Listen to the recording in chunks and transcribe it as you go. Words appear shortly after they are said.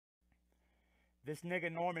This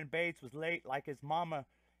nigga Norman Bates was late like his mama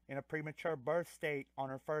in a premature birth state on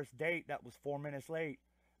her first date that was 4 minutes late.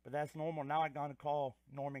 But that's normal. Now I gotta call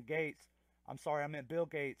Norman Gates. I'm sorry, I meant Bill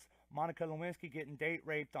Gates. Monica Lewinsky getting date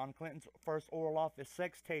raped on Clinton's first oral office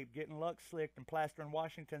sex tape, getting Lux slicked and plastering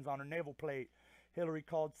Washington's on her navel plate. Hillary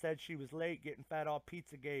called, said she was late, getting fat off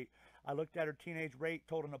Pizzagate. I looked at her teenage rate,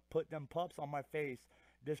 told him to put them pups on my face.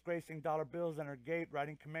 Disgracing dollar bills in her gate,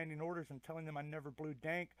 writing commanding orders and telling them I never blew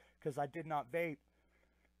dank because I did not vape.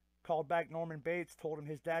 Called back Norman Bates, told him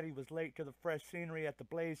his daddy was late to the fresh scenery at the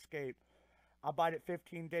Blazescape. I bite it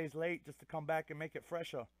 15 days late just to come back and make it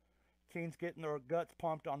fresher. Teens getting their guts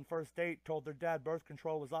pumped on first date, told their dad birth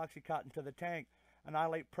control was Oxycontin to the tank.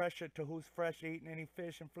 Annihilate pressure to who's fresh eating any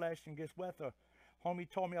fish and flesh and gets weather. Homie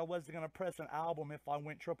told me I wasn't gonna press an album if I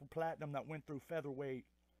went triple platinum that went through featherweight.